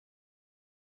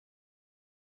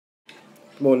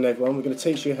Good morning everyone. We're going to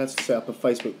teach you how to set up a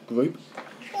Facebook group.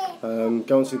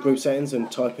 Go onto the group settings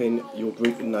and type in your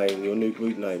group name, your new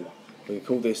group name. We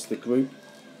call this the group,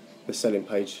 the selling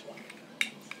page.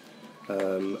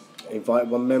 Invite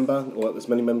one member, or as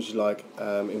many members as you like.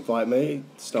 Invite me,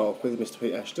 start off with Mr.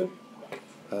 Pete Ashton,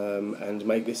 and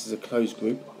make this as a closed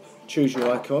group. Choose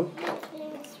your icon.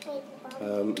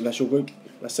 That's your group.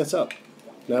 That's set up.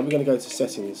 Now we're going to go to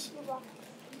settings.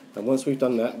 And once we've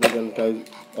done that, we're going to go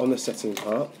on the settings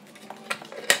part,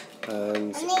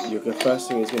 and the first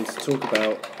thing is going to talk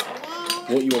about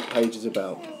what your page is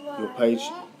about. Your page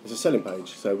is a selling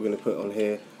page, so we're going to put on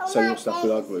here, sell your stuff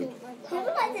with our group.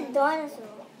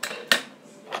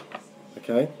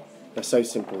 Okay, that's so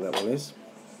simple, that one is.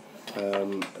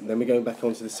 Then we're going back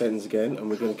onto the settings again, and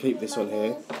we're going to keep this on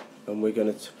here, and we're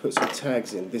going to put some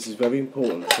tags in. This is very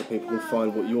important so people can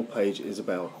find what your page is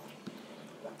about.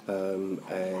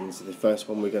 And the first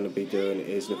one we're going to be doing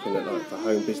is looking at like for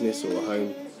home business or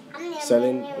home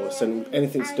selling, or selling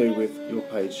anything to do with your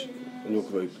page and your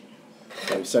group.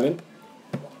 So selling,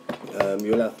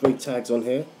 you'll have 3 tags on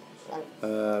here.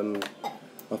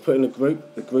 I've put in a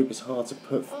group. The group is hard to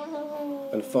put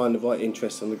and find the right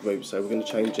interest on the group, so we're going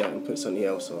to change that and put something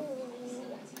else on.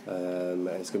 And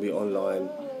it's going to be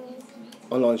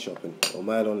online shopping or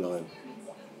mail online.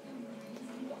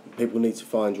 People need to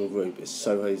find your group. It's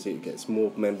so easy. It gets more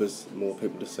members, more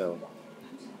people to sell.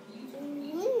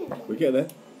 We get there.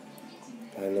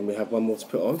 And then we have one more to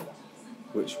put on,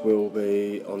 which will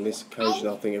be, on this occasion,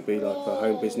 I think it'll be like a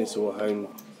home business or a home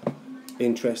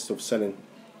interest of selling,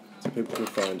 so people can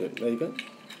find it. There you go.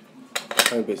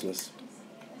 Home business.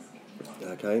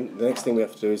 Okay, the next thing we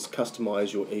have to do is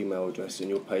customise your email address and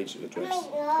your page address.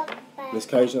 On this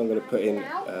occasion, I'm going to put in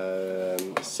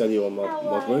sell you on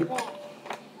my group.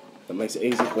 That makes it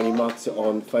easy when you market it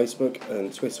on Facebook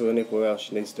and Twitter and everywhere else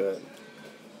you need to do it.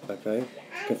 Okay,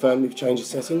 confirm you've changed the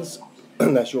settings,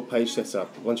 and that's your page set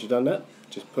up. Once you've done that,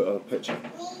 just put on a picture.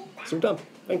 It's all done.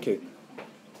 Thank you.